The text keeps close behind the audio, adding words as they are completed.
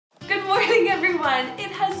everyone!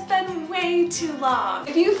 It has been way too long.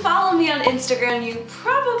 If you follow me on Instagram, you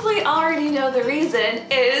probably already know the reason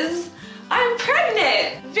is I'm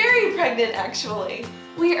pregnant! Very pregnant, actually.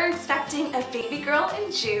 We are expecting a baby girl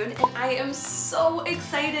in June, and I am so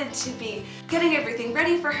excited to be getting everything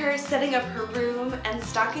ready for her, setting up her room, and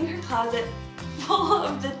stocking her closet full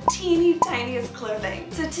of the teeny tiniest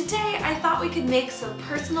clothing. So today I thought we could make some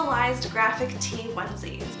personalized graphic tee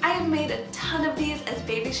onesies. I have made a ton of these as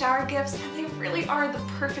baby shower gifts, and they really are the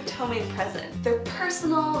perfect homemade present. They're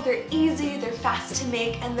personal, they're easy, they're fast to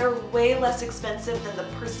make, and they're way less expensive than the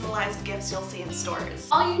personalized gifts you'll see in stores.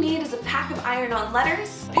 All you need is a pack of iron-on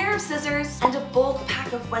letters, a pair of scissors, and a bulk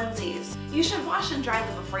pack of onesies. You should wash and dry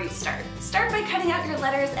them before you start. Start by cutting out your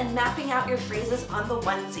letters and mapping out your phrases on the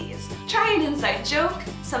onesies. Try an inside joke,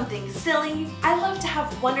 something silly. I love to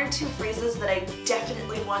have one or two phrases that I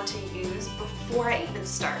definitely want to use before I even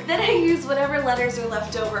start. Then I use whatever letters are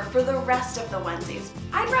left over for the rest of the onesies.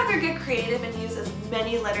 I'd rather get creative and use as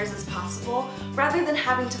many letters as possible rather than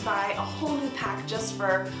having to buy a whole new pack just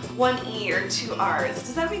for one E or two R's.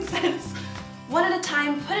 Does that make sense? One at a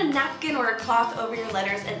time, put a napkin or a cloth over your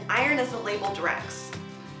letters and iron as the label directs.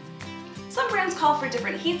 Some brands call for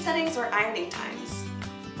different heat settings or ironing times.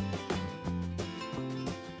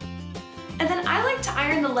 And then I like to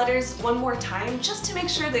iron the letters one more time just to make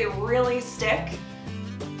sure they really stick.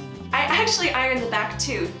 I actually iron the back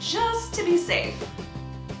too, just to be safe.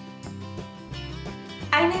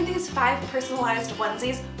 I made these 5 personalized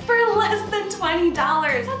onesies for less than $20.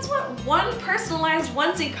 That's what one personalized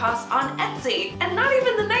onesie costs on Etsy. And not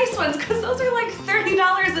even the nice ones, because those are like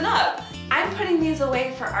 $30 and up. I'm putting these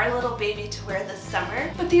away for our little baby to wear this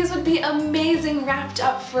summer, but these would be amazing wrapped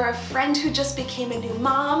up for a friend who just became a new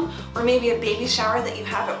mom, or maybe a baby shower that you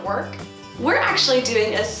have at work. We're actually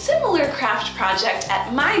doing a similar craft project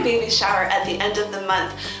at my baby shower at the end of the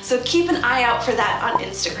month, so keep an eye out for that on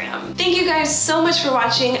Instagram. Thank you guys so much for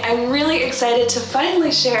watching. I'm really excited to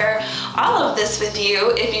finally share all of this with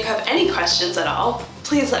you. If you have any questions at all,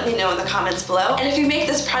 please let me know in the comments below. And if you make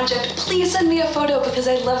this project, please send me a photo because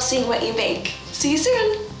I love seeing what you make. See you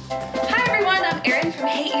soon! Hi everyone, I'm Erin from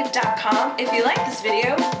HeyEve.com. If you like this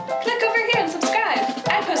video, click over here and subscribe.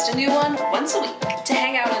 I post a new one once a week. To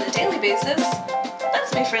hang out on a daily basis,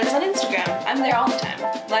 let's be friends on Instagram. I'm there all the time.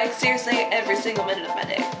 Like seriously every single minute of my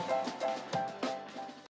day.